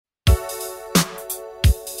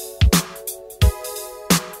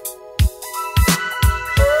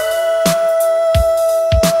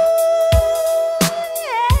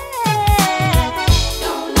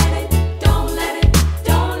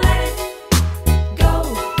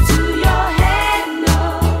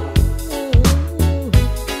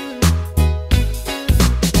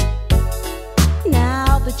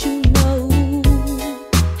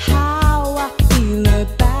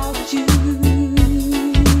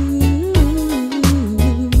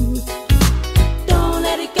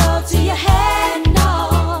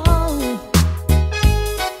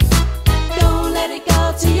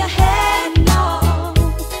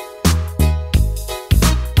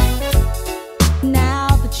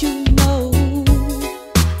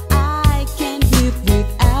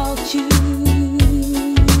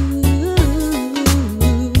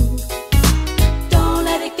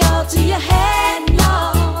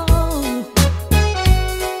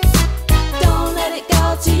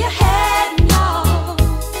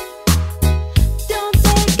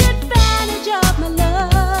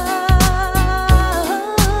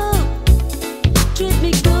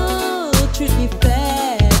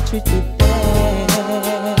treat me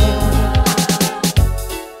bad.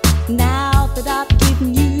 Now that I've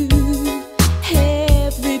given you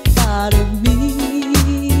every part of me,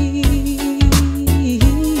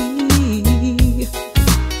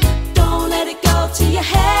 don't let it go to your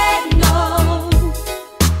head, no.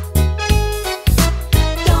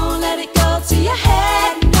 Don't let it go to your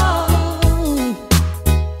head, no.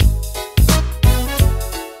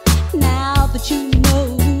 Now that you know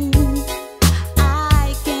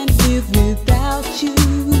I can't live without you,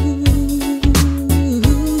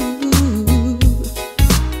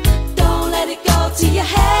 don't let it go to your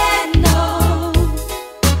head, no.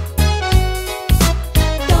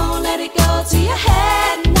 Don't let it go to your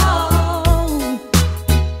head, no.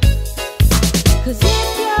 'Cause if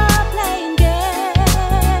you're playing games,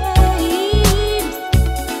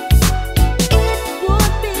 it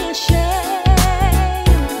would be a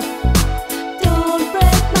shame. Don't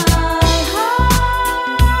break my heart.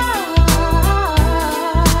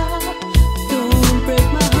 Don't break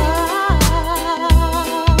my heart.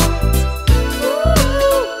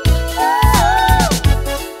 Ooh, oh.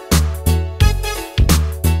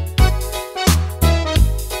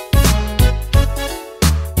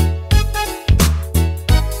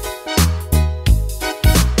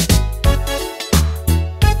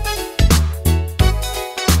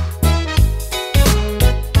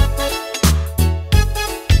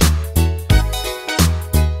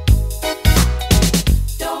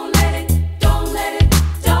 Don't let it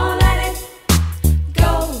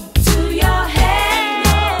go to your head,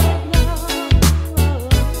 no.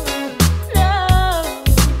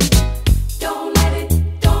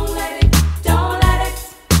 Don't let it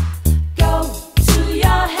go to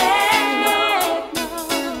your head, no.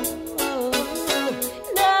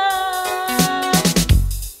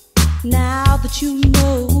 Now that you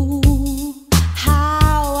know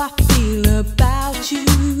how I feel about you,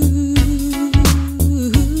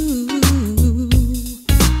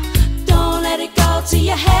 don't let it go to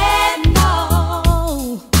your head, no.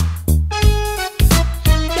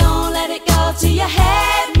 Don't let it go to your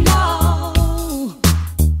head, no.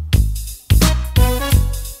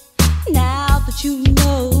 Now that you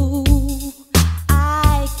know